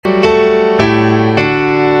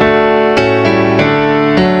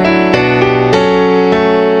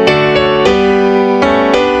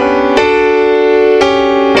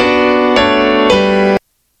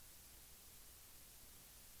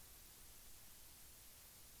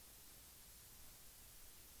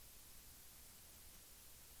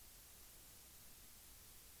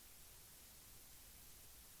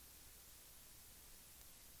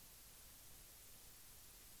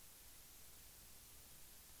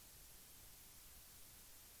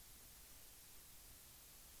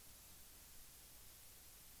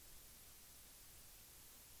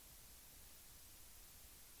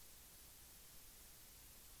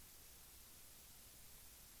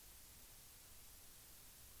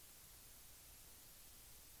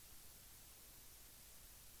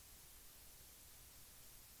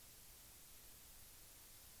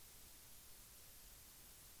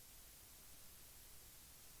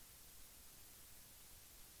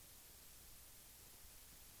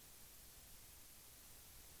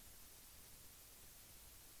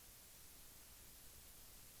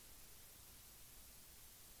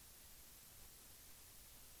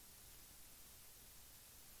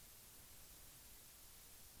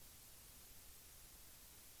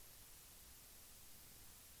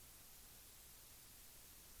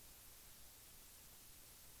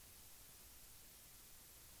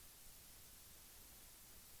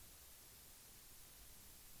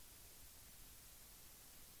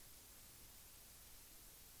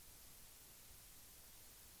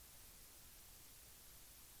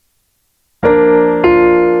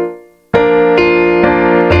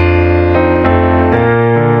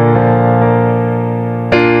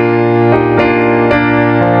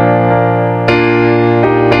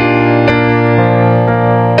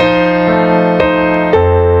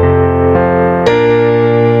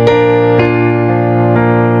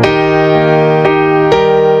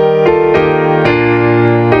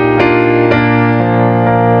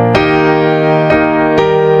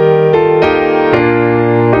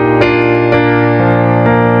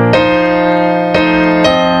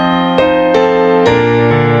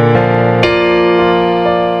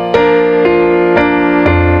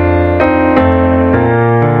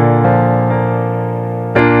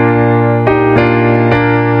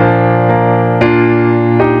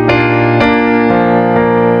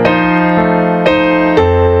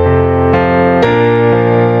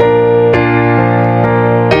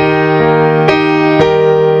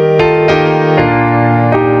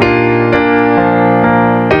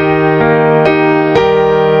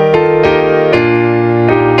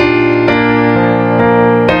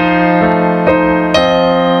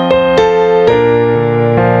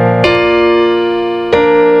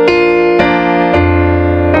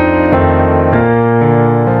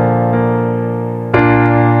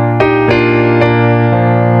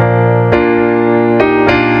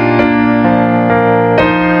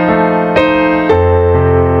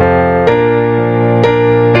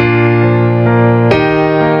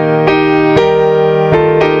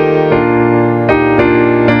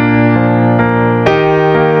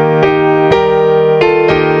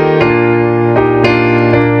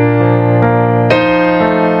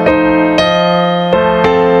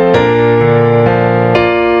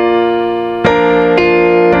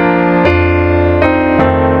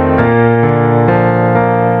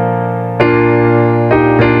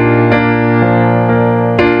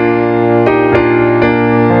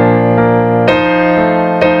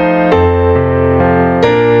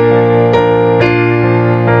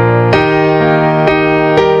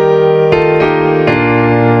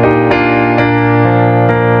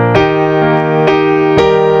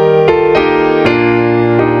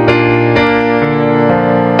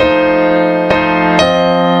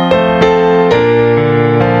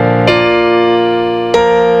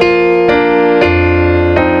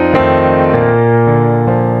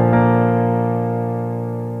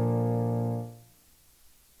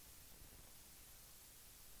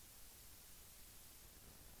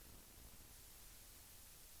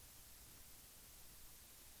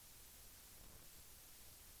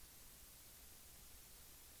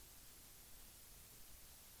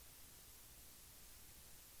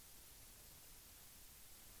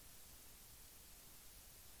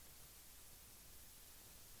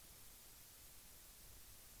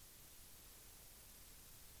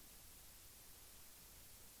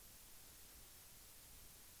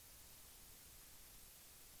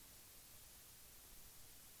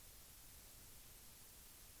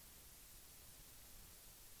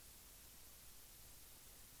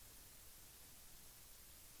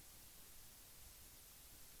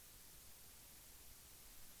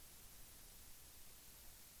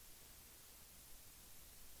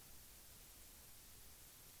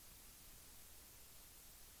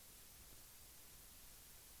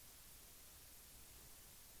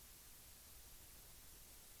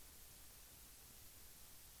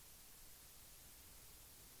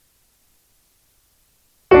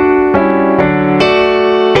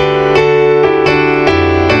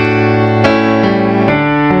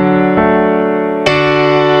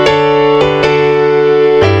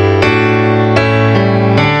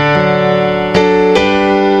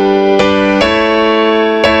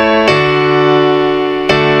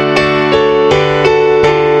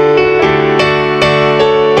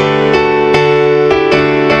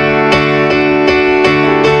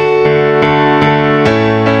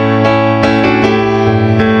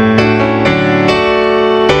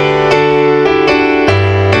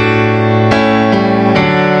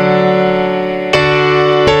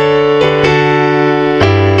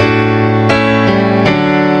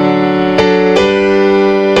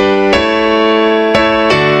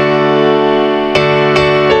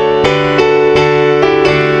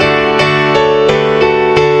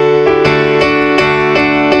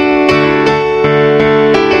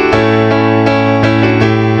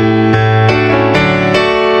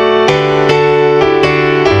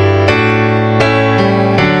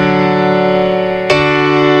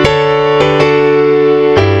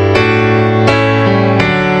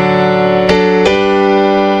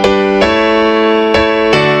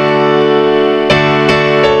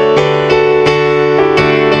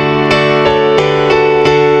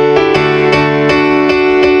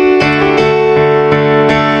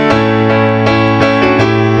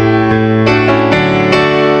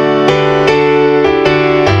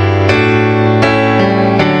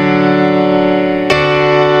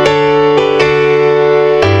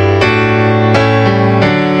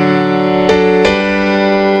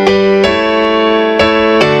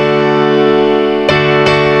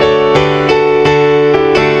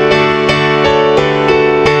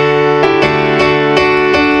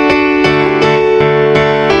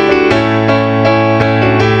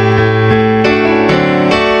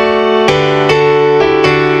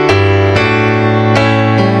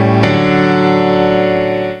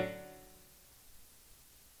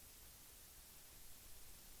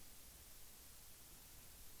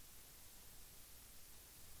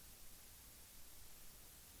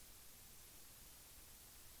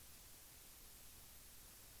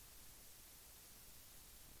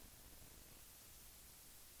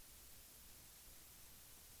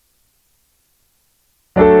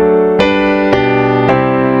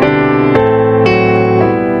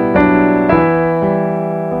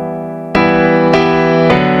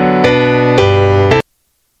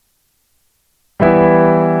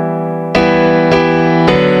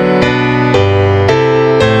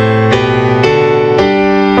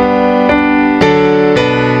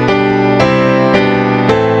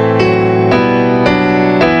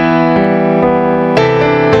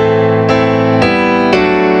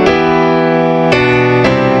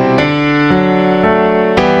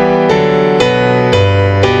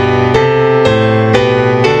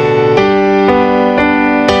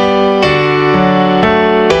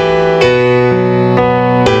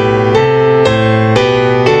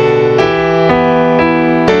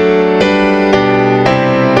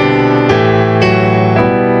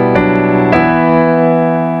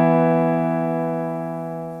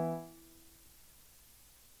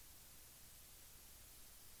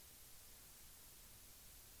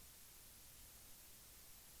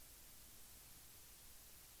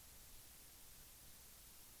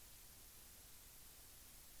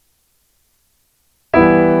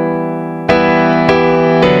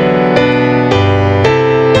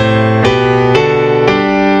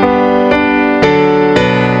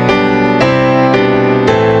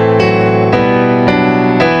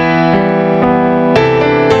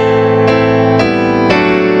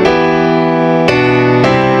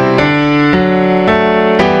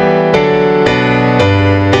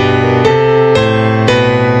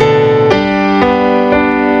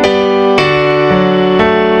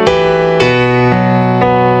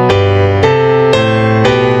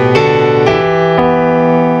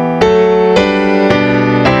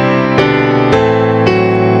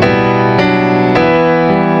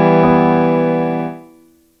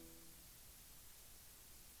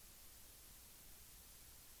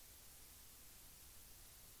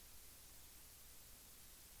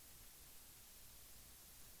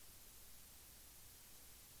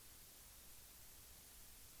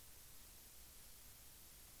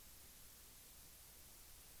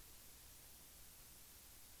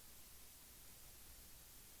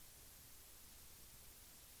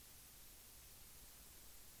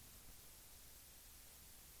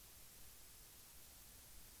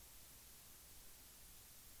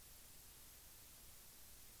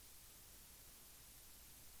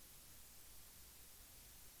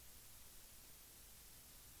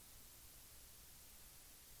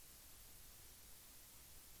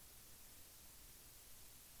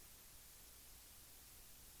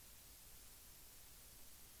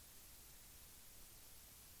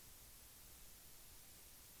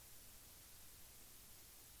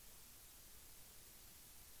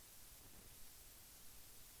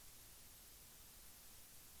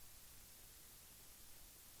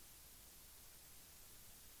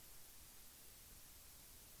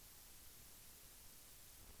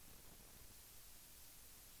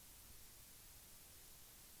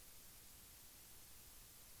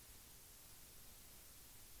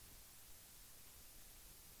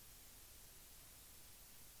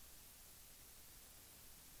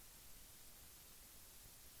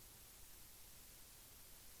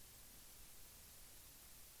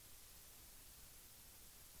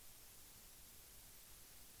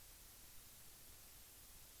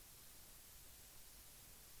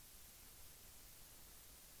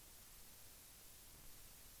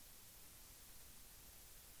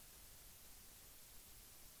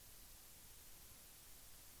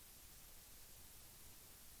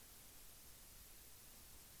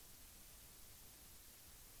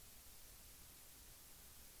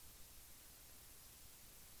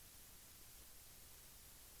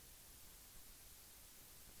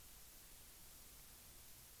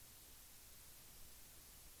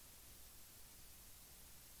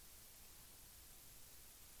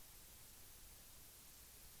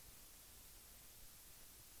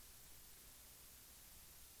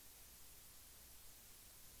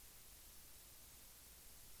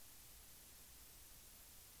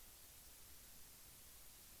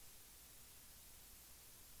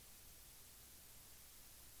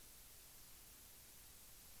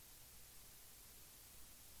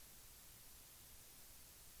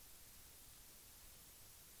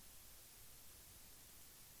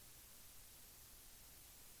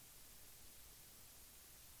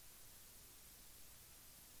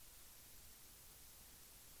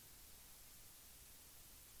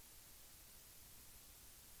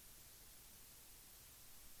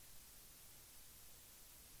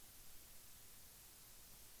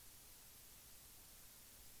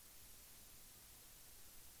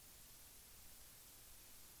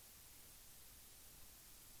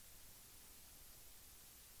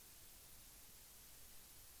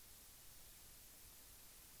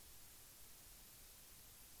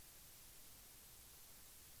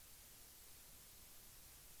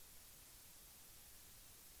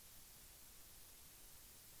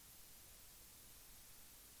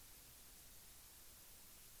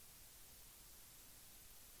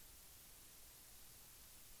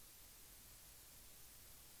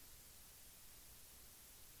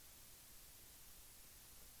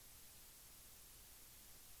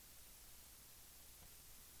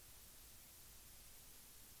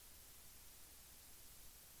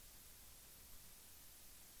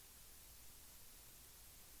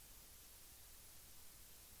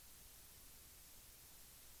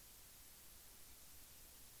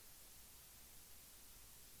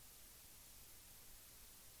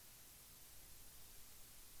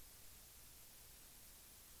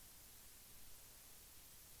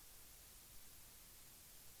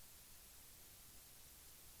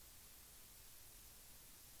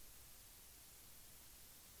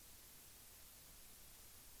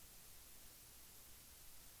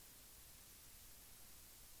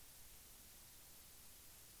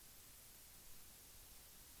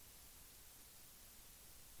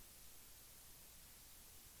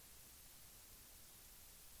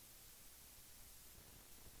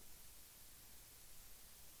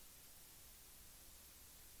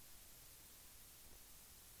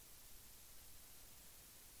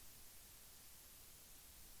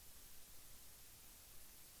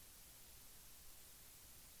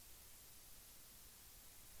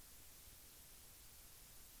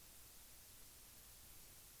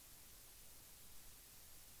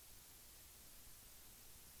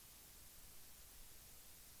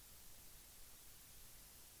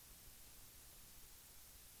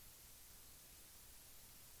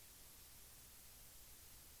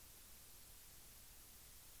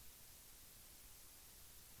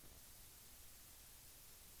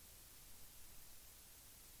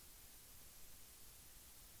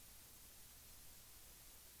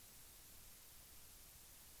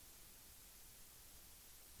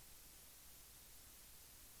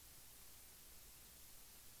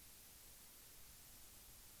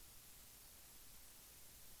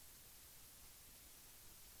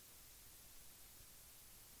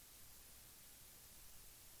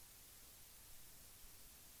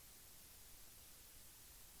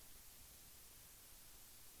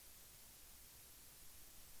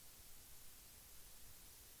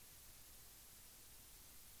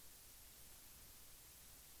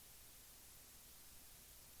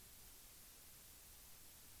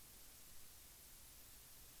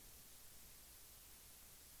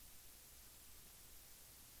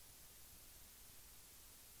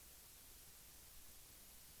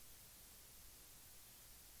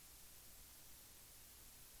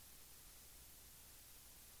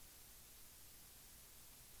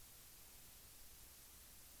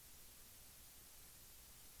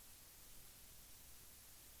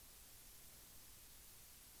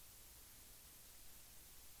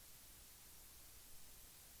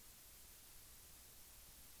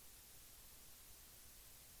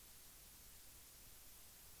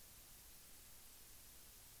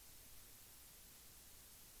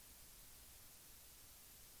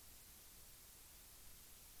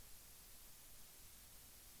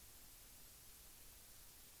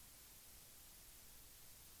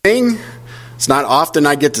morning. It's not often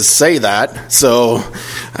I get to say that, so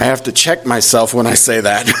I have to check myself when I say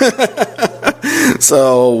that.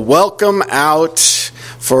 So welcome out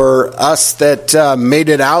for us that made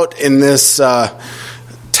it out in this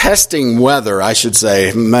testing weather, I should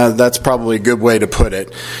say. That's probably a good way to put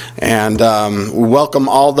it. And we welcome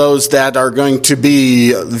all those that are going to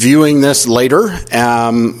be viewing this later.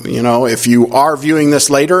 If you are viewing this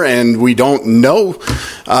later and we don't know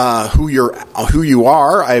who you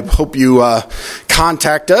are, I hope you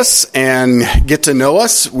contact us and get to know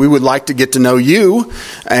us. We would like to get to know you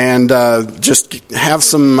and just have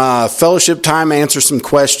some fellowship time, answer some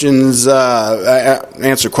questions,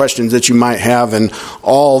 answer questions that you might have, and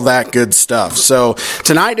all that good stuff. So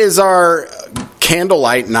tonight is our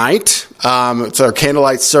candlelight night. It's our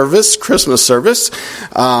candlelight service, Christmas service.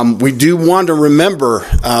 We do want to remember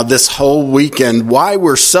this whole weekend why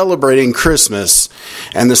we're celebrating Christmas,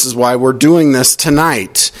 and this is why we're doing this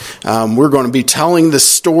tonight. We're going to be telling the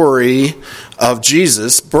story of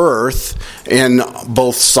Jesus' birth in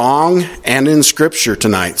both song and in Scripture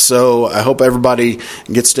tonight. So I hope everybody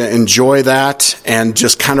gets to enjoy that and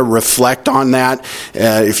just kind of reflect on that.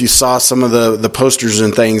 If you saw some of the posters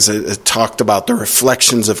and things, it talked about the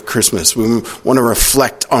reflections of Christmas. We want to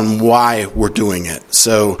reflect on why we're doing it.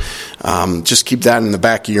 So just keep that in the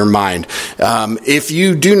back of your mind. If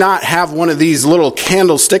you do not have one of these little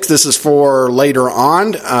candlesticks, this is for later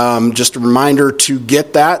on. Just a reminder to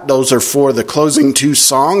get that. Those are for the closing two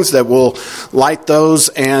songs that we'll light those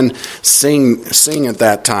and sing at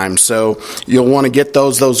that time. So you'll want to get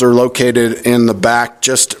those. Those are located in the back,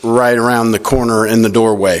 just right around the corner in the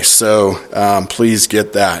doorway. So please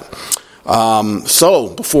get that. So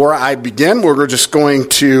before I begin, we're just going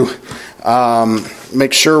to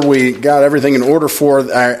make sure we got everything in order for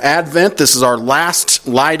our Advent. This is our last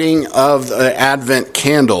lighting of the Advent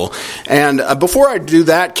candle. And before I do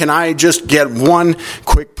that, can I just get one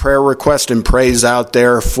quick prayer request and praise out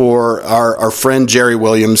there for our friend Jerry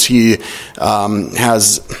Williams. He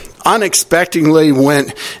has unexpectedly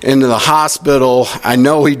went into the hospital. I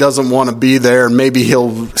know he doesn't want to be there. Maybe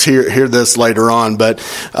he'll hear this later on, but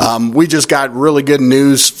we just got really good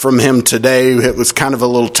news from him today. It was kind of a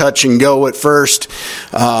little touch and go at first,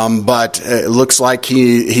 but it looks like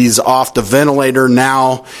he's off the ventilator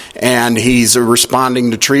now, and he's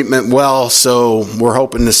responding to treatment well, so we're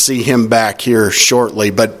hoping to see him back here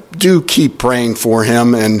shortly. But do keep praying for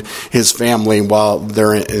him and his family while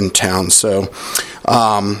they're in town. So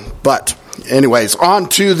but anyways, on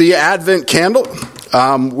to the Advent candle.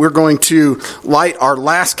 We're going to light our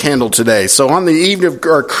last candle today. So on the eve of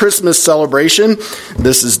our Christmas celebration,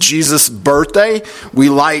 this is Jesus' birthday, we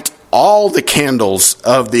light all the candles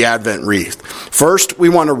of the Advent wreath. First, we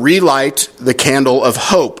want to relight the candle of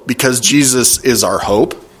hope, because Jesus is our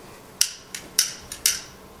hope.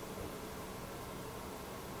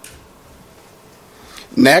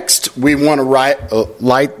 Next, we want to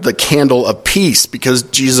light the candle of peace, because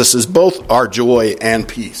Jesus is both our joy and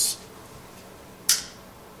peace.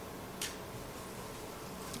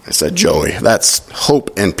 I said joy. That's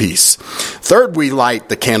hope and peace. Third, we light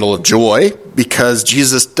the candle of joy, because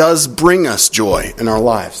Jesus does bring us joy in our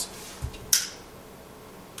lives.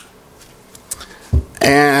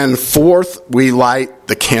 And fourth, we light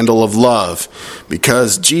the candle of love,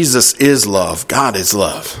 because Jesus is love. God is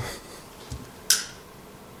love.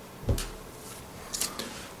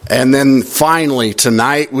 And then finally,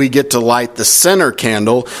 tonight, we get to light the center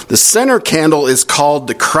candle. The center candle is called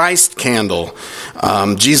the Christ candle.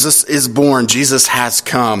 Jesus is born. Jesus has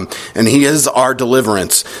come. And he is our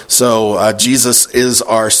deliverance. So Jesus is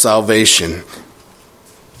our salvation.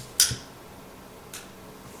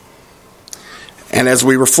 And as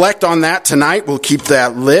we reflect on that tonight, we'll keep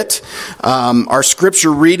that lit. Our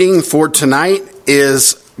scripture reading for tonight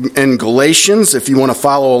is in Galatians. If you want to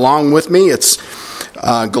follow along with me, it's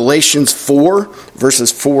Galatians 4,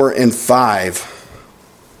 verses 4 and 5.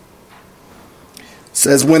 It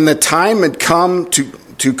says, when the time had come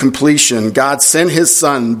to completion, God sent his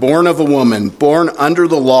Son, born of a woman, born under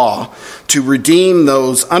the law, to redeem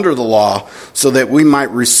those under the law, so that we might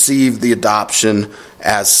receive the adoption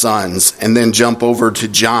as sons. And then jump over to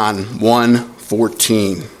John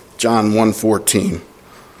 1:14. John 1:14.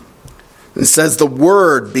 It says, the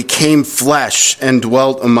Word became flesh and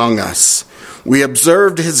dwelt among us. We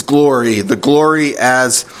observed his glory, the glory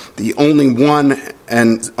as the only one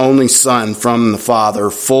and only Son from the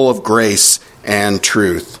Father, full of grace and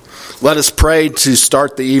truth. Let us pray to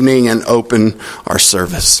start the evening and open our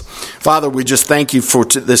service. Father, we just thank you for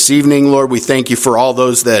this evening, Lord. We thank you for all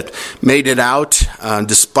those that made it out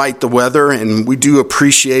despite the weather, and we do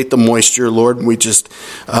appreciate the moisture, Lord. We just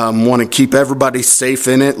want to keep everybody safe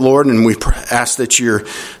in it, Lord, and we ask that you're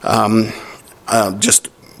just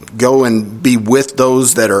go and be with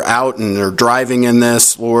those that are out and are driving in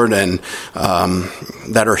this, Lord, and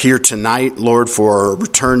that are here tonight, Lord, for a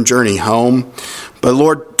return journey home. But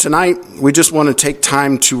Lord, tonight we just want to take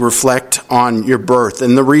time to reflect on your birth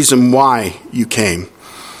and the reason why you came.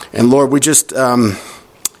 And Lord, we just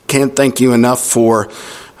can't thank you enough for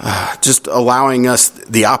just allowing us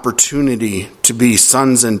the opportunity to be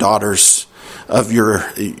sons and daughters of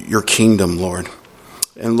your kingdom, Lord.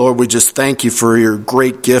 And Lord, we just thank you for your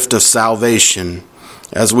great gift of salvation.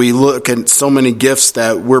 As we look at so many gifts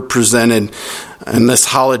that we're presented in this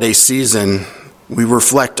holiday season, we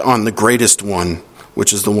reflect on the greatest one,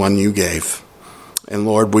 which is the one you gave. And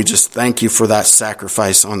Lord, we just thank you for that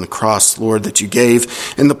sacrifice on the cross, Lord, that you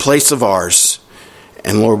gave in the place of ours.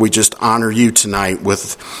 And Lord, we just honor you tonight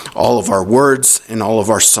with all of our words and all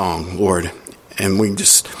of our song, Lord. And we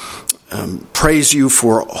just praise you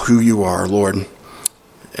for who you are, Lord.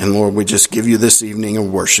 And Lord, we just give you this evening of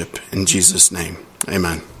worship in Jesus' name.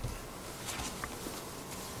 Amen.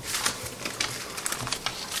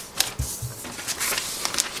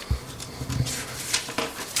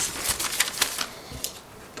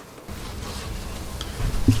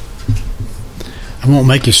 I won't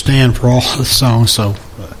make you stand for all the songs, so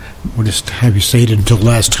we'll just have you seated until the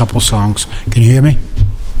last couple songs. Can you hear me?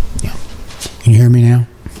 Yeah. Can you hear me now?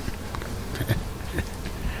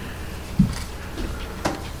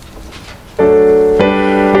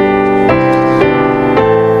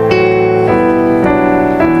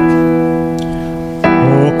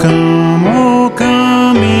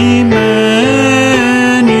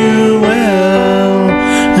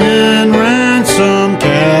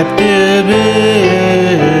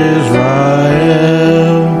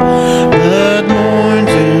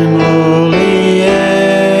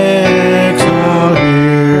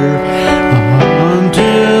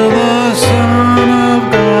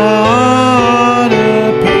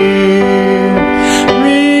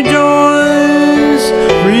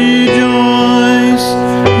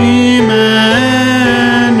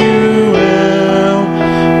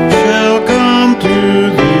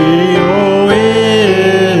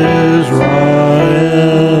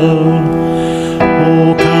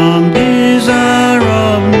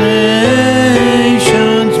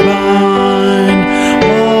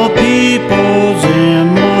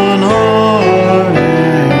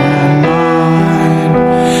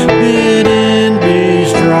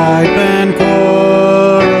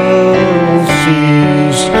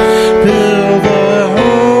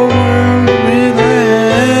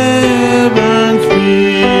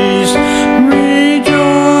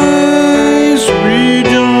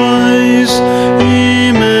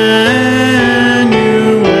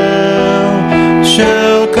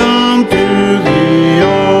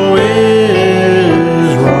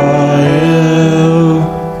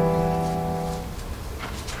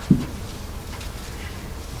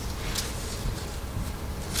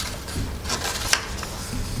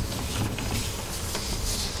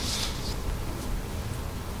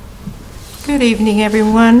 Good evening,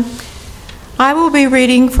 everyone. I will be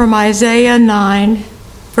reading from Isaiah 9,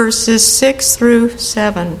 verses 6 through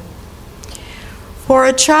 7. For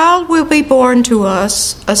a child will be born to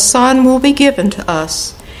us, a son will be given to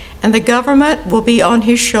us, and the government will be on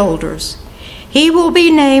his shoulders. He will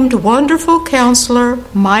be named Wonderful Counselor,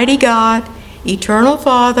 Mighty God, Eternal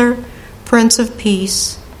Father, Prince of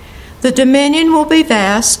Peace. The dominion will be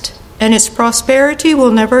vast, and its prosperity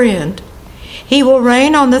will never end. He will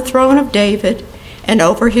reign on the throne of David and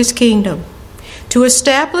over his kingdom, to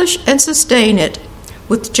establish and sustain it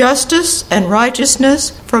with justice and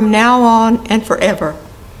righteousness from now on and forever.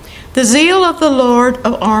 The zeal of the Lord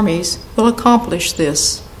of armies will accomplish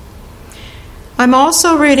this. I'm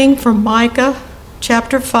also reading from Micah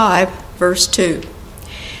chapter 5, verse 2.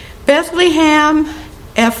 Bethlehem,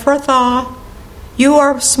 Ephrathah, you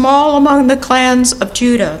are small among the clans of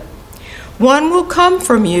Judah. One will come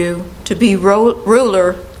from you to be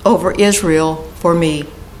ruler over Israel for me.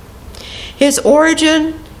 His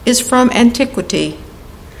origin is from antiquity,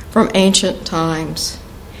 from ancient times.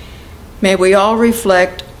 May we all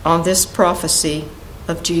reflect on this prophecy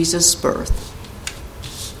of Jesus' birth.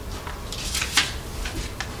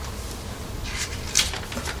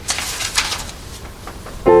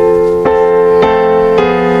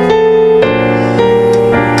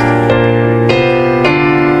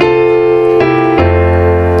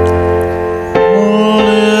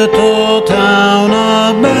 Little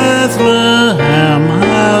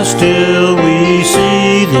till we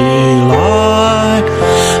see thee light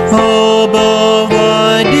above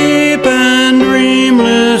thy deep and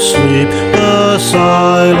dreamless sleep. The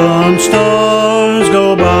silent stars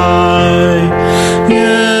go by,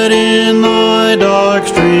 yet in thy dark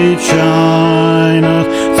street shineth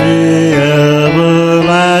the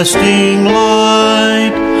everlasting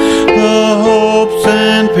light. The hopes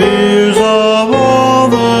and fears of all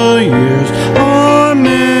the years are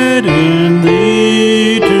met in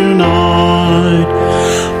thee tonight.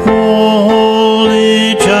 O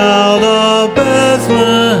holy child of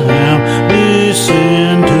Bethlehem,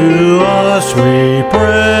 listen to us, we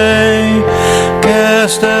pray.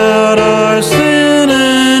 Cast out our sin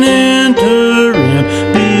and enter in,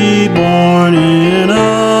 be born in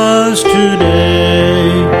us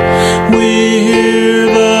today. We hear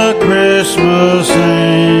the Christmas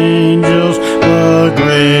angels the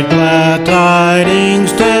great glad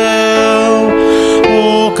tidings tell.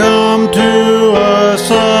 Oh, come to us,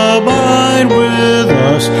 abide with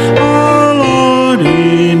us, our Lord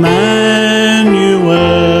Emmanuel.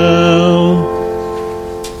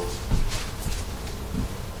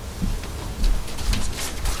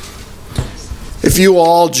 If you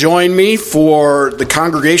all join me for the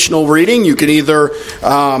congregational reading, you can either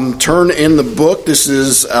turn in the book. This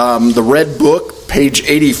is the red book, page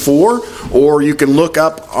 84, or you can look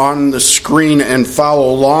up on the screen and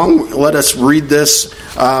follow along. Let us read this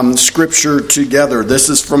scripture together. This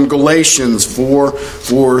is from Galatians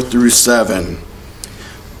 4:4-7.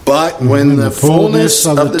 But when the fullness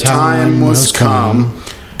of the time was come,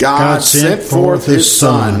 God sent forth his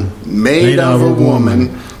Son, made of a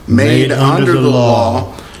woman, made under the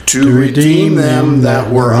law, to redeem them that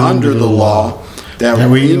were under the law, that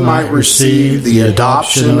we might receive the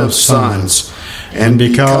adoption of sons. And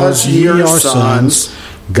because ye are sons,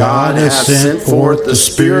 God hath sent forth the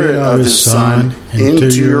Spirit of his Son into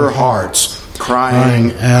your hearts,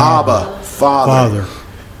 crying, Abba, Father.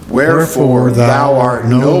 Wherefore thou art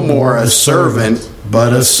no more a servant,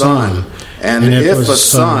 but a son. And if a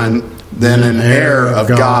son, then an heir of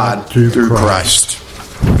God through Christ.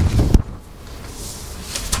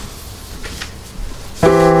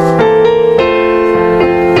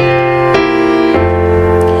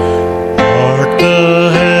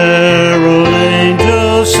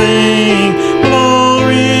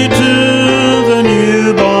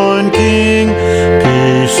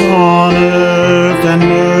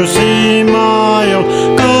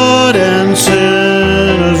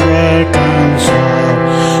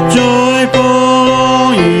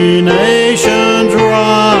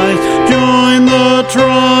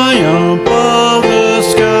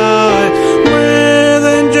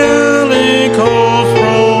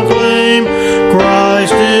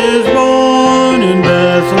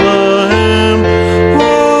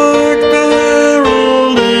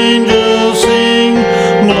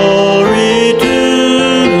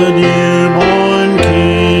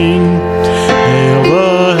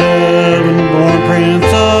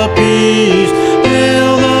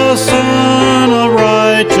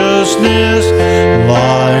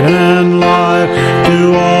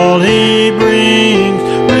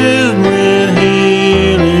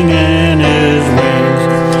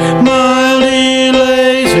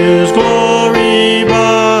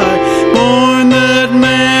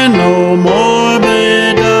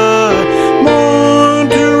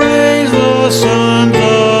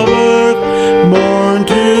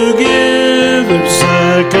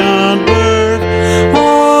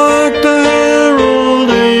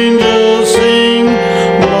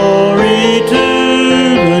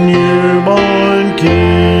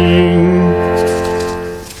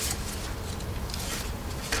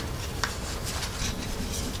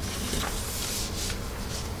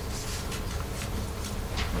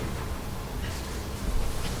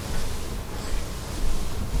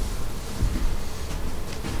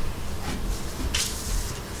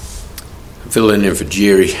 Filling in for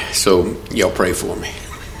Jerry, so y'all pray for me.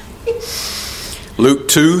 Luke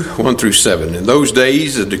 2:1-7. In those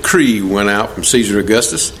days, a decree went out from Caesar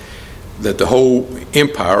Augustus that the whole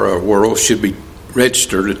empire or world should be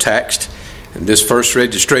registered or taxed. And this first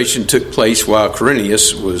registration took place while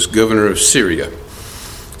Quirinius was governor of Syria.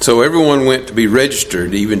 So everyone went to be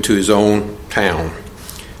registered, even to his own town.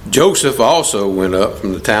 Joseph also went up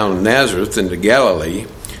from the town of Nazareth into Galilee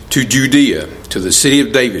to Judea, to the city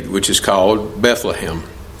of David, which is called Bethlehem,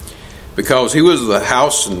 because he was of the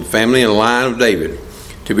house and family and line of David,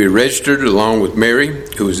 to be registered along with Mary,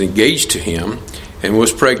 who was engaged to him and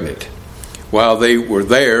was pregnant. While they were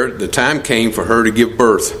there, the time came for her to give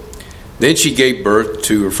birth. Then she gave birth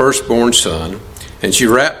to her firstborn son, and she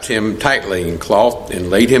wrapped him tightly in cloth and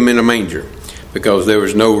laid him in a manger, because there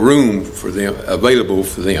was no room for them available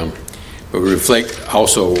for them. But we reflect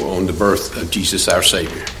also on the birth of Jesus our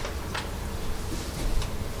Savior.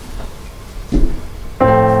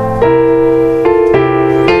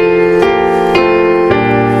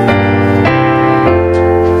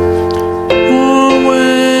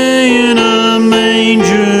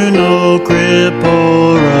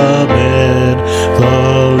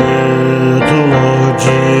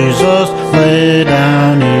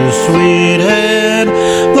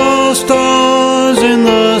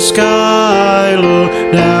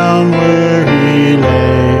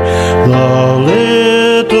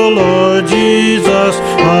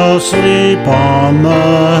 Asleep on the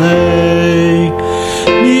hay.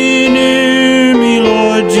 Be near me,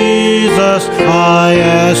 Lord Jesus, I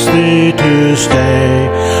ask thee to stay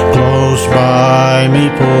close by me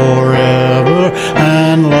forever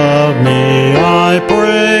and love me, I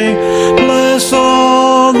pray. Bless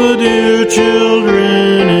all the dear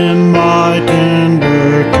children in my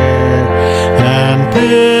tender care, and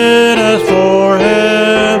fit us for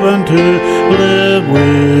heaven to live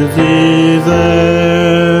with thee there.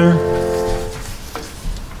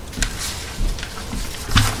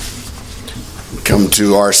 Come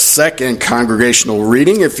to our second congregational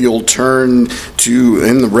reading. If you'll turn to,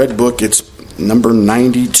 in the red book, it's number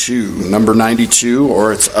 92,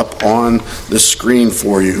 or it's up on the screen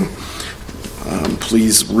for you.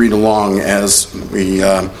 Please read along as we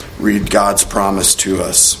read God's promise to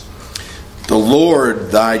us. The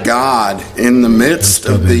Lord thy God in the midst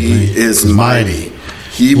of thee is mighty.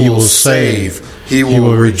 He will save. He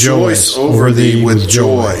will rejoice over thee with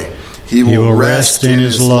joy. He will rest in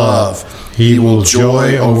his love. He will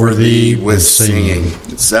joy over thee with singing.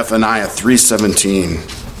 Zephaniah 3:17.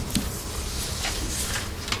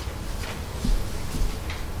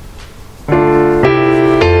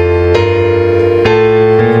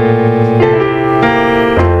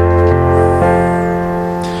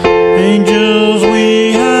 Angels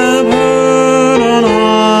we have heard on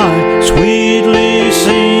high, sweetly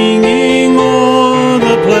singing o'er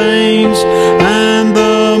the plains and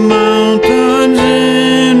the mountains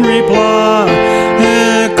in reply,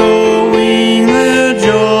 echoing their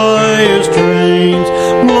joyous strains.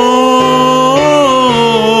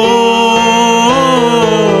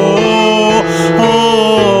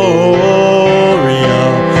 Gloria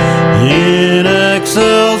in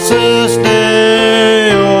excelsis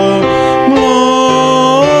Deo.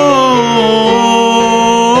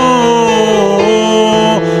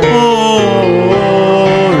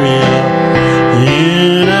 Gloria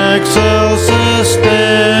in excelsis Deo.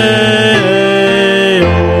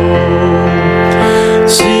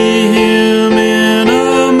 See him in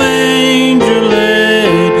a manger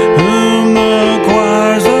laid, whom the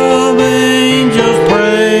choirs of angels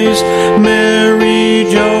praise. Mary,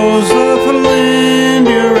 Joseph, lend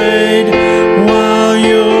your aid, while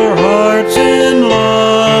your hearts in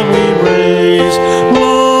love we raise.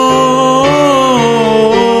 Gloria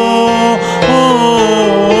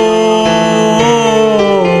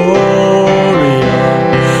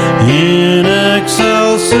in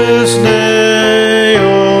excelsis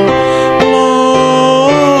Deo. Gloria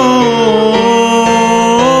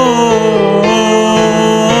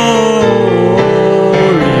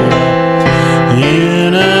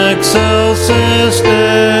in excelsis Deo.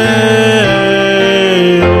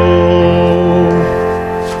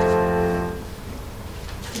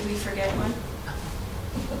 Did we forget one?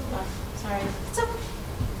 Sorry. It's okay.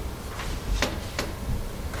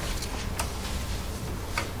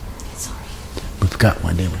 Sorry. We've got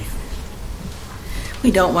one, didn't we?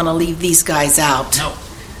 We don't want to leave these guys out. No.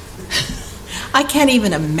 I can't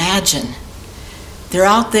even imagine. They're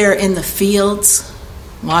out there in the fields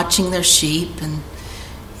watching their sheep, and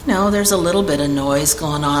there's a little bit of noise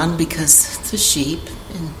going on because it's a sheep,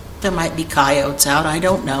 and there might be coyotes out, I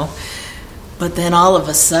don't know. But then all of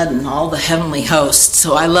a sudden, all the heavenly hosts.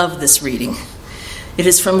 So I love this reading. It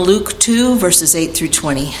is from Luke 2, verses 8 through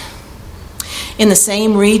 20. In the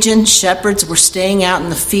same region, shepherds were staying out in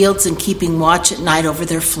the fields and keeping watch at night over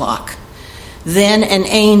their flock. Then an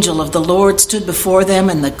angel of the Lord stood before them,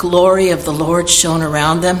 and the glory of the Lord shone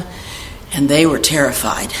around them, and they were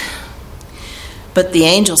terrified. But the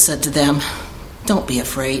angel said to them, "Don't be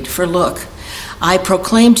afraid, for look, I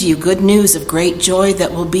proclaim to you good news of great joy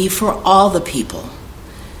that will be for all the people.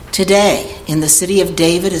 Today, in the city of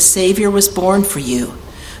David, a Savior was born for you,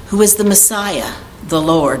 who is the Messiah, the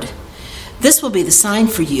Lord. This will be the sign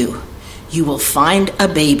for you. You will find a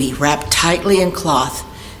baby wrapped tightly in cloth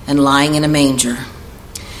and lying in a manger."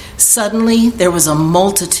 Suddenly, there was a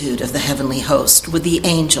multitude of the heavenly host with the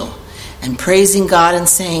angel, and praising God and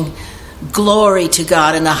saying, Glory to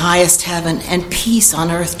God in the highest heaven, and peace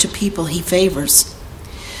on earth to people he favors."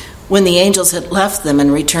 When the angels had left them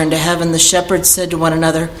and returned to heaven, the shepherds said to one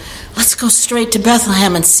another, "Let's go straight to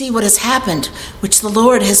Bethlehem and see what has happened, which the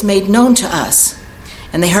Lord has made known to us."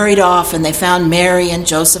 And they hurried off, and they found Mary and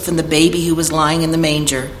Joseph and the baby who was lying in the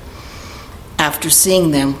manger. After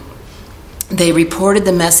seeing them, they reported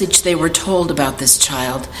the message they were told about this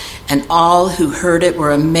child, and all who heard it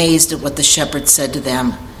were amazed at what the shepherds said to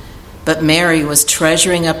them. But Mary was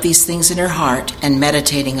treasuring up these things in her heart and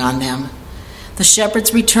meditating on them. The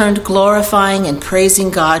shepherds returned, glorifying and praising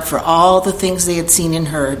God for all the things they had seen and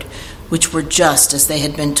heard, which were just as they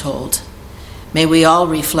had been told. May we all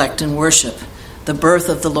reflect and worship the birth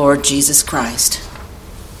of the Lord Jesus Christ.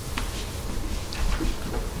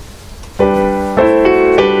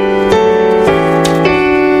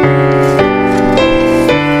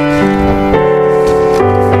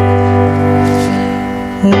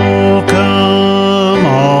 Oh, come,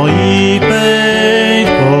 all ye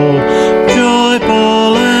faithful,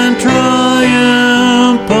 joyful and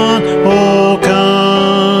triumphant. Oh,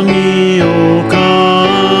 come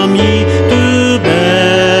ye to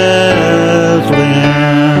Bethlehem.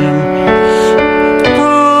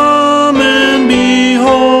 Come and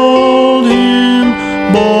behold him,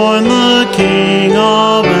 born the King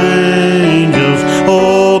of angels.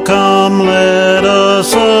 Oh, come, let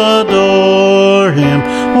us adore him.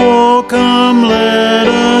 Oh, come, let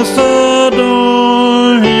us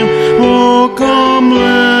adore him. Oh, come,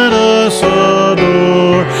 let us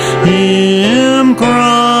adore him,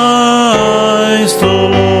 Christ the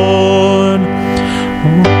Lord.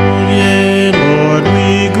 Oh, yea, Lord,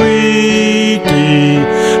 we greet thee,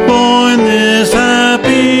 born this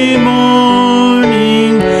happy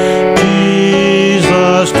morning.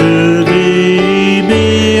 Jesus, to thee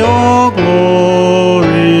be all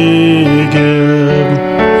glory given.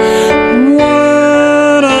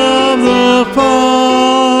 Word of the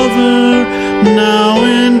Father, now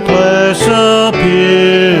in flesh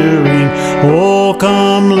appearing. Oh,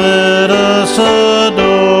 come, let us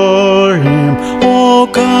adore him. Oh,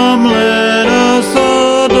 come, let us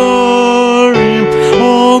adore him.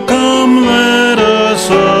 Oh, come, let us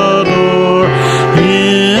adore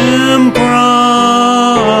him,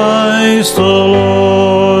 Christ the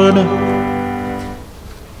Lord.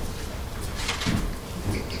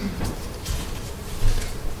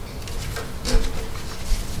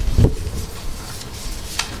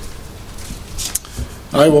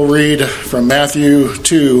 I will read from Matthew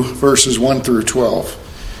 2, verses 1 through 12.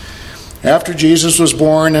 After Jesus was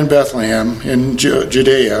born in Bethlehem in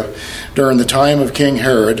Judea during the time of King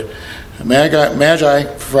Herod, Magi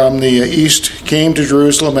from the east came to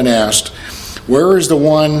Jerusalem and asked, "Where is the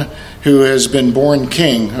one who has been born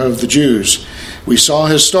King of the Jews? We saw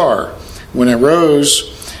his star when it rose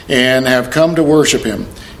and have come to worship him."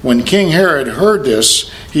 When King Herod heard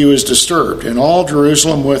this, he was disturbed, and all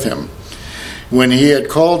Jerusalem with him. When he had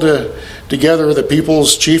called together the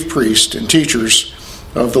people's chief priests and teachers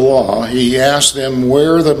of the law, he asked them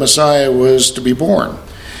where the Messiah was to be born.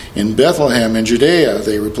 "In Bethlehem in Judea,"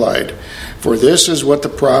 they replied, "for this is what the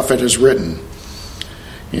prophet has written."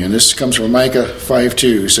 And this comes from Micah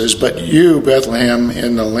 5:2. It says, "But you, Bethlehem,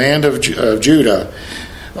 in the land of Judah,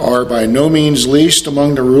 are by no means least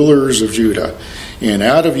among the rulers of Judah, and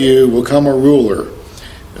out of you will come a ruler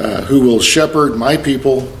who will shepherd my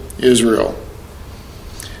people Israel."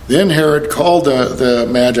 Then Herod called the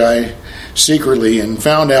Magi secretly and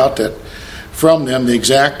found out that from them the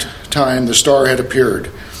exact time the star had appeared.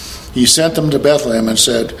 He sent them to Bethlehem and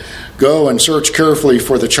said, "Go and search carefully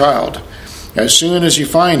for the child. As soon as you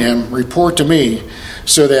find him, report to me,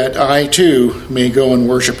 so that I too may go and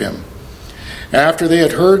worship him." After they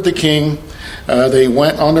had heard the king, they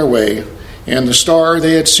went on their way, and the star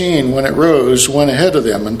they had seen when it rose went ahead of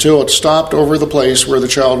them until it stopped over the place where the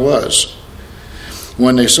child was.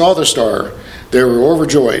 When they saw the star, they were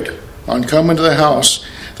overjoyed. On coming to the house,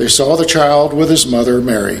 they saw the child with his mother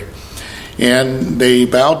Mary, and they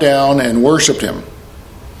bowed down and worshipped him.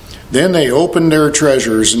 Then they opened their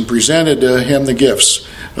treasures and presented to him the gifts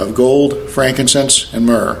of gold, frankincense, and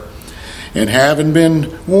myrrh. And having been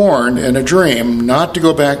warned in a dream not to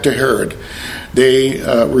go back to Herod, they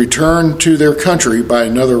returned to their country by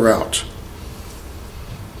another route.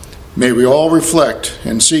 May we all reflect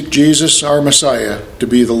and seek Jesus, our Messiah, to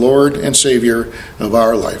be the Lord and Savior of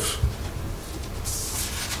our life.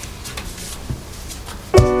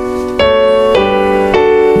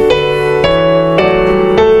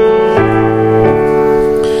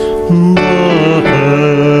 The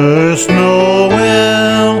first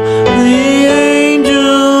Noel, the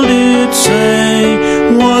angel did say,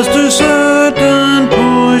 was to certain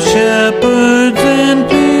poor shepherds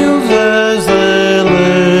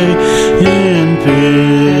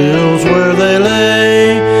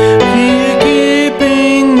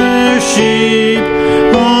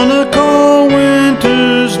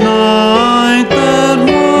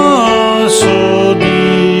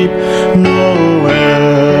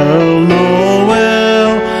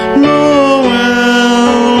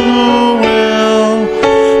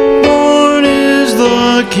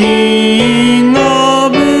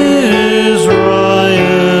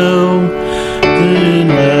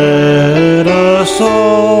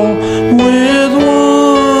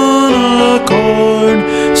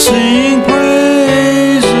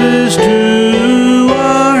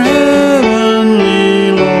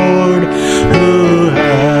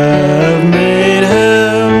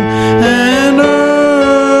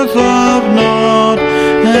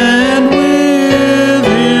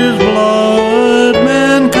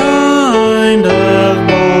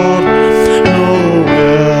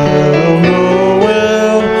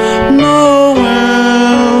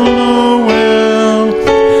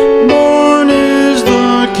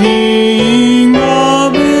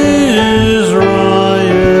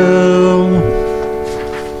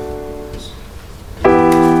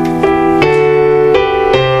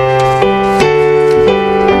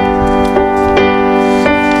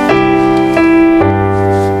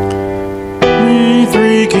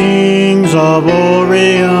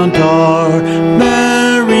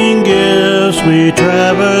we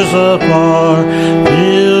traverse afar,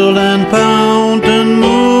 field and fountain,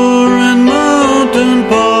 moor and mountain,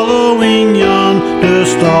 following yonder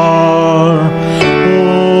star.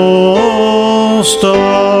 Oh,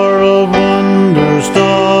 star of wonder,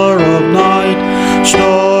 star of night,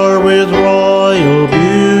 star with royal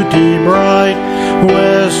beauty bright,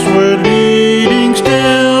 westward leading,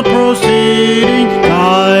 still proceeding,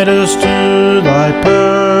 guide us to thy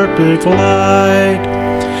perfect light.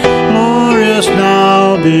 Glorious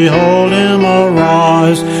now, behold him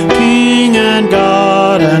arise, King and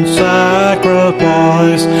God and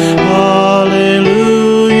sacrifice.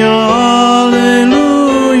 Hallelujah,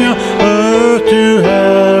 hallelujah, earth to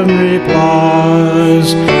heaven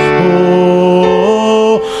replies.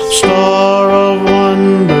 Oh, star of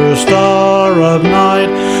wonder, star of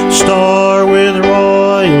night, star with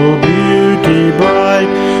royal beauty bright,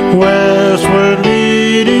 westward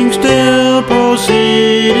leading, still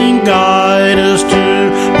proceeding, guide us to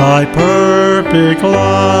thy perfect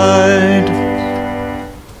light.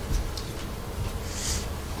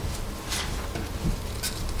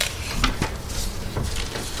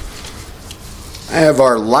 I have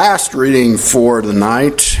our last reading for the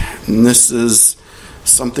night, and this is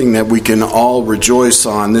something that we can all rejoice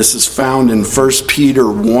on. This is found in 1 Peter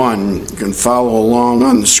 1. You can follow along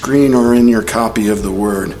on the screen or in your copy of the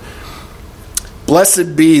Word.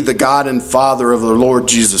 Blessed be the God and Father of the Lord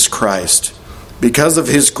Jesus Christ. Because of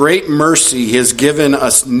his great mercy, he has given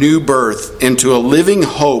us new birth into a living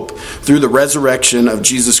hope through the resurrection of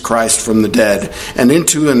Jesus Christ from the dead, and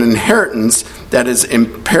into an inheritance that is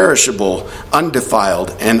imperishable, undefiled,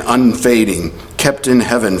 and unfading, kept in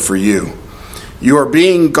heaven for you. You are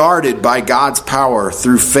being guarded by God's power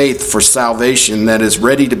through faith for salvation that is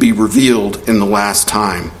ready to be revealed in the last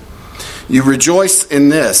time. You rejoice in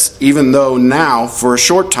this, even though now, for a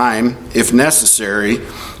short time, if necessary,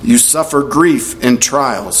 you suffer grief in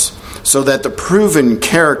trials, so that the proven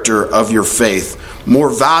character of your faith, more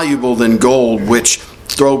valuable than gold, which,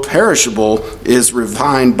 though perishable, is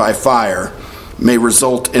refined by fire, may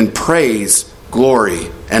result in praise, glory,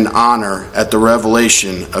 and honor at the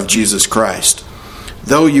revelation of Jesus Christ.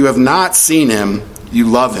 Though you have not seen him, you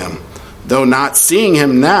love him. Though not seeing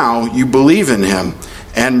him now, you believe in him,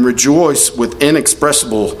 and rejoice with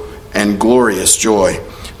inexpressible and glorious joy,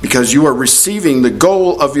 because you are receiving the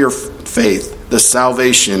goal of your faith, the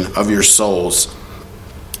salvation of your souls.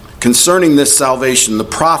 Concerning this salvation, the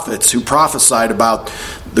prophets who prophesied about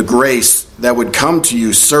the grace that would come to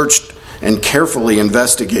you searched and carefully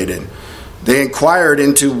investigated. They inquired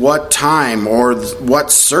into what time or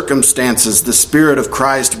what circumstances the Spirit of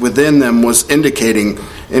Christ within them was indicating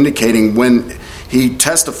when he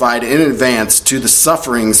testified in advance to the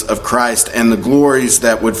sufferings of Christ and the glories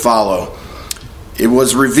that would follow. It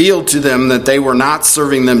was revealed to them that they were not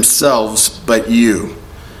serving themselves, but you.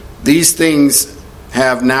 These things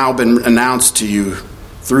have now been announced to you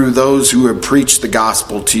through those who have preached the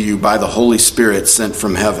gospel to you by the Holy Spirit sent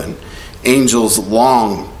from heaven. Angels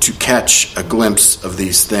long to catch a glimpse of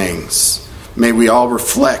these things. May we all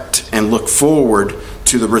reflect and look forward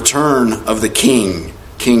to the return of the King,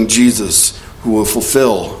 King Jesus, who will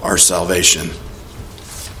fulfill our salvation.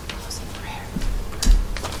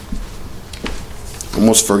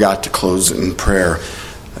 Almost forgot to close in prayer.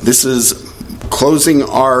 This is closing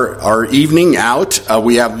our evening out.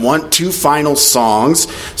 We have two final songs.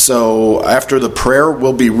 So after the prayer,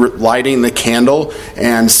 we'll be lighting the candle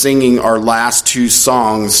and singing our last two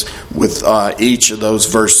songs with each of those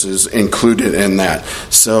verses included in that.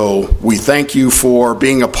 So we thank you for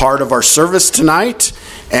being a part of our service tonight.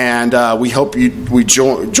 And we hope we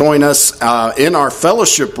join us in our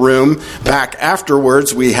fellowship room. Back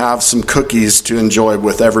afterwards, we have some cookies to enjoy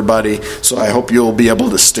with everybody. So I hope you'll be able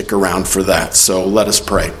to stick around for that. So let us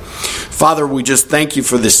pray. Father, we just thank you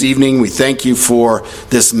for this evening. We thank you for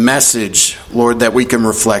this message, Lord, that we can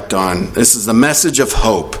reflect on. This is the message of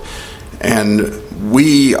hope. And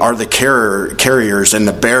we are the carriers and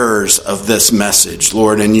the bearers of this message,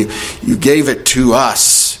 Lord. And you gave it to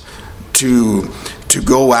us to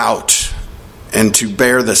go out and to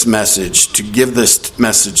bear this message, to give this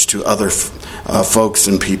message to other folks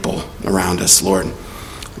and people around us, Lord.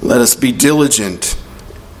 Let us be diligent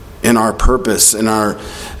in our purpose, in our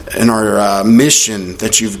mission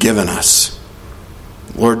that you've given us.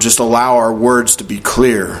 Lord, just allow our words to be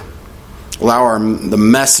clear. Allow the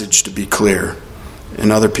message to be clear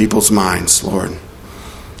in other people's minds, Lord.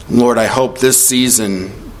 Lord, I hope this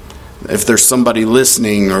season, if there's somebody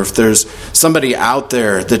listening or if there's somebody out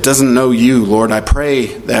there that doesn't know you, Lord, I pray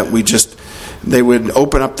that they would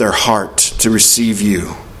open up their heart to receive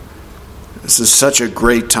you. This is such a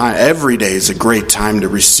great time. Every day is a great time to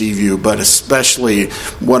receive you, but especially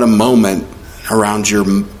what a moment around your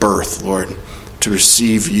birth, Lord, to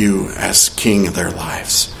receive you as King of their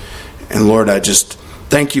lives. And Lord, I just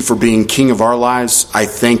thank you for being King of our lives. I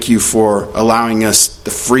thank you for allowing us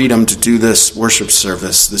the freedom to do this worship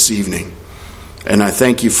service this evening. And I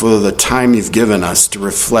thank you for the time you've given us to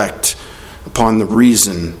reflect upon the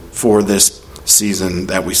reason for this season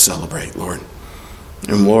that we celebrate, Lord.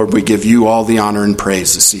 And Lord, we give you all the honor and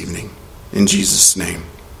praise this evening. In Jesus' name,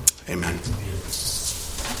 amen.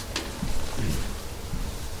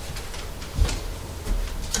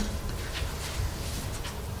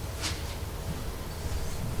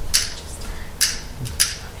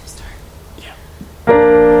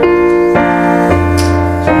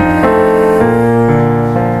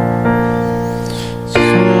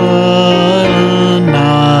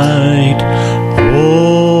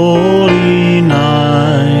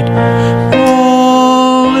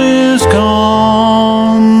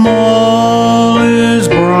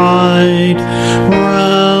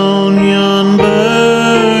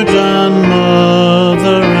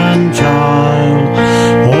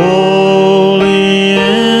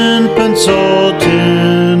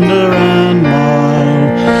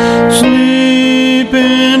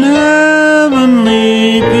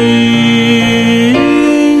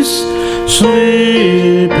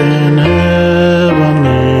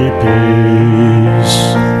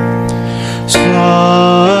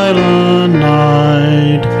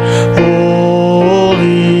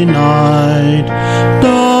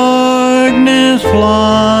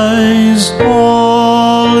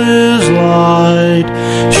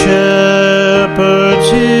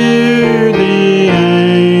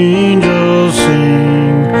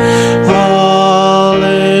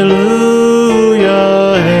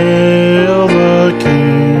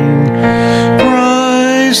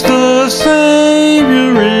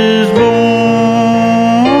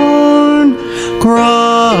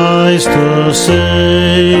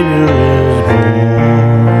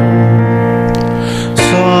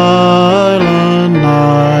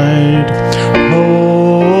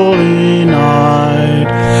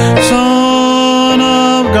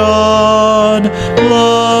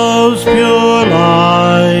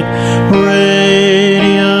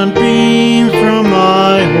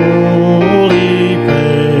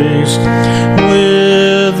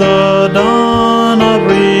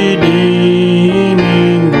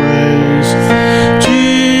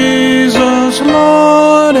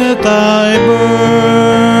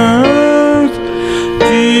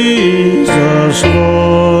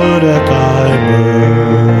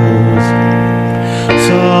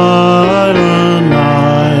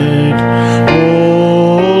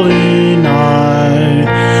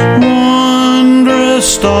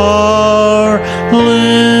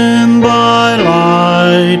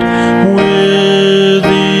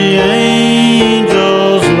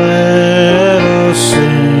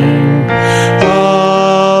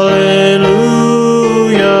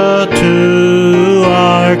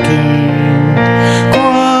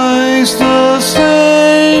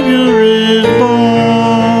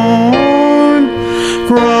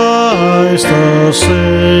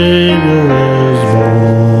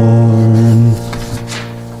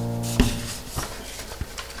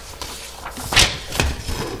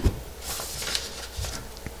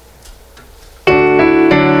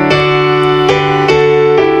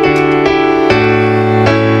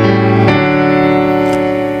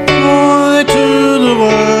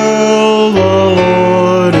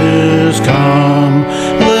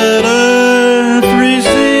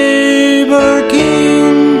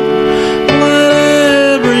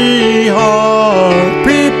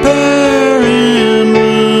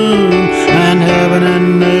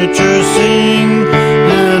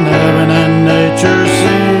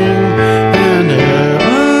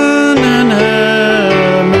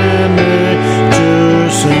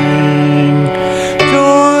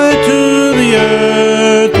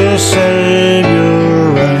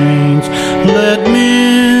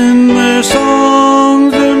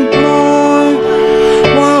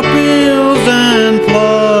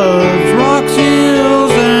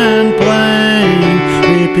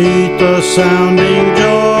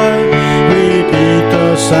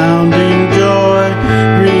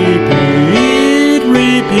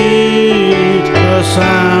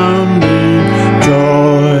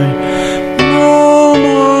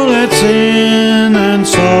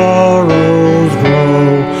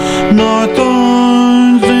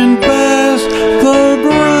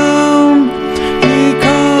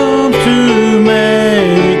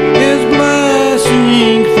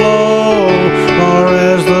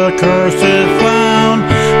 Curse is found,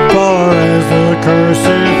 far as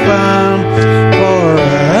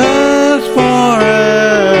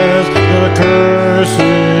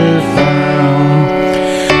is found.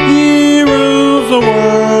 He rules the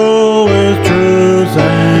world with truth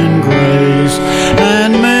and grace,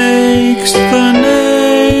 and makes the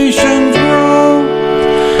nations grow.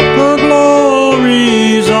 The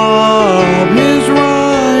glories of his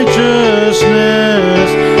righteousness,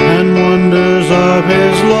 and wonders of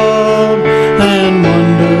his love, and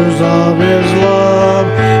wonders of his love,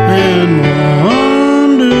 and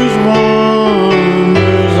wonders of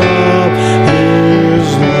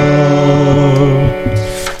his love.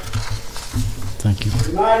 Thank you.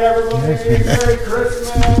 Good night, everybody. Merry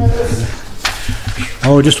Christmas.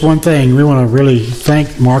 Oh, just one thing. We want to really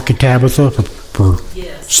thank Mark and Tabitha for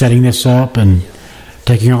Yes. setting this up and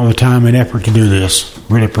taking all the time and effort to do this.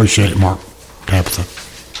 Really appreciate it, Mark, Tabitha.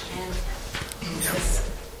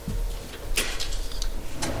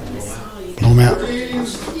 No matter.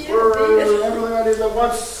 Please, for everybody that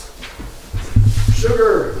wants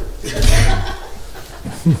sugar.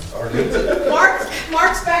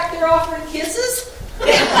 Mark's back there offering kisses. You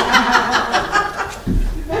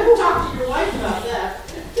better talk to your wife about that.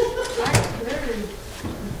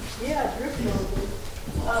 Yeah,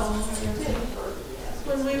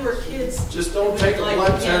 when we were kids, Just don't take a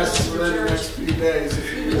blood test within the next few days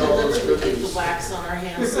if we you would know those deliberately leave the cookies. wax on our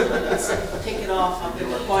hands so we could take it off up in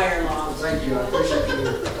the choir loft. Thank you. I appreciate you. I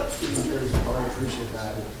appreciate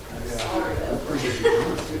that. Yeah, I appreciate you. I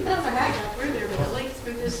don't know how I got through there, but at least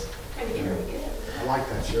we just kind of get her together. I like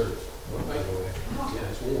that shirt. By the way. Yeah,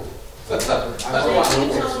 it's warm. So we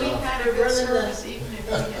kind of running the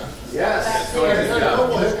Yes.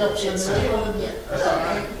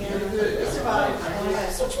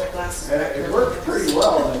 It worked pretty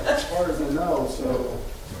well as far as I know, so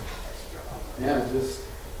yeah,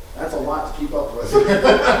 that's a lot to keep up with. One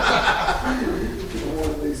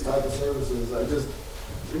of these type of services, I just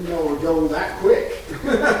didn't know it would go that quick.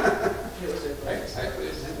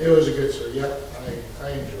 It was a good show. Yep, I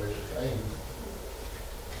enjoyed it.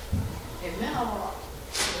 It meant a lot.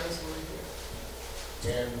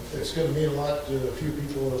 And it's going to mean a lot to a few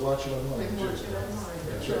people that watch it online. too.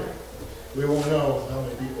 That's right. We won't know how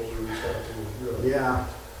many people we reach out to. Really. Yeah.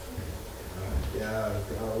 Yeah, I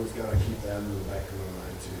always got to keep that in the back of my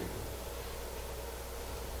mind too.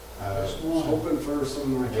 I was hoping for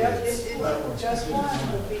some of my kids. Just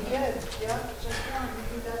one would be good. Yeah, just one.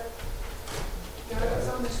 You got guys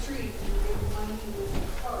on the street and you give money with a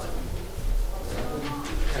card. What's going on?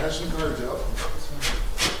 Have some cards out.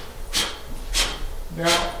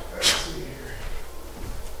 Now, let's see here.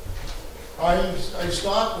 I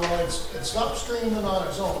stopped, it stopped streaming on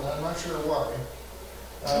its own. I'm not sure why.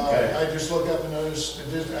 Okay. I just looked up and noticed it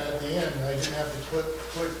did, at the end, I didn't have to click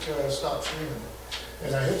stop streaming.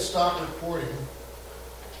 And I hit stop recording.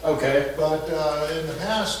 Okay. But in the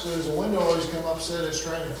past, there's a window always come up, said it's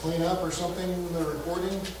trying to clean up or something, the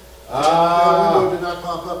recording. The window did not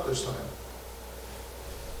pop up this time.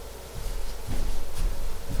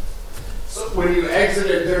 So when you exit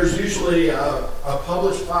it, there's usually a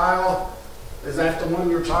published file. Is that the one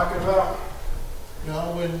you're talking about? You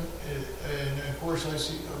know, and of course I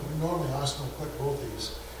see, normally I still click both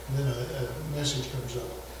these, and then a message comes up,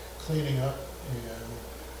 cleaning up, and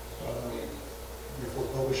before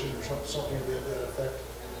publishing or something to that effect.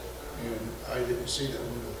 And I didn't see that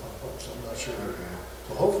window pop up, so I'm not sure. Okay.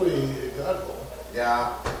 So hopefully it got it all.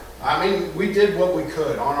 Yeah. I mean, we did what we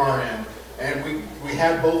could on our end, and we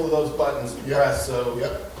had both of those buttons pressed. So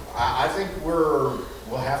Yep. I think we'll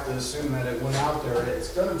have to assume that it went out there. It's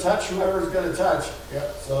going to touch whoever's going to touch.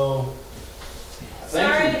 Yep. So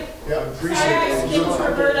Sorry, thank you. Yeah, sorry, appreciate I it. skipped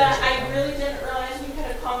Roberta. I really didn't realize we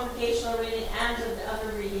had a congregational reading and the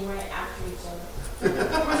other reading right after each other.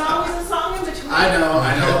 There was always a song in between. I know.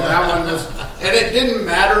 That one was, and it didn't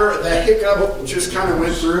matter. The hiccup just kind of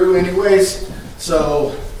went through anyways.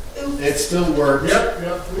 So it still worked.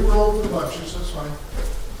 Yep, we rolled with the bunches, that's fine.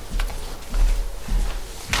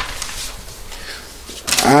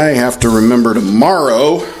 I have to remember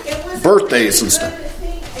tomorrow It was birthdays a and stuff. good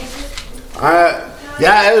thing.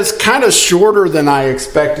 Yeah, it was kind of shorter than I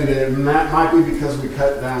expected it, and that might be because we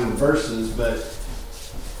cut down the verses, but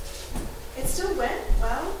It still went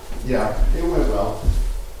well. yeah, it went well.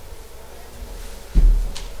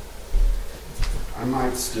 I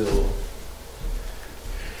might still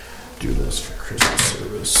do this for Christmas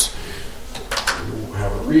service. We won't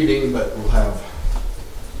have a reading, but we'll have...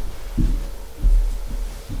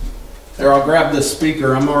 There, I'll grab this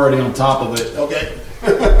speaker. I'm already on top of it. Okay.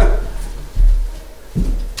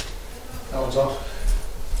 That one's off.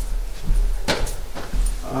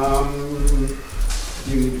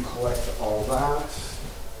 You need to collect all that.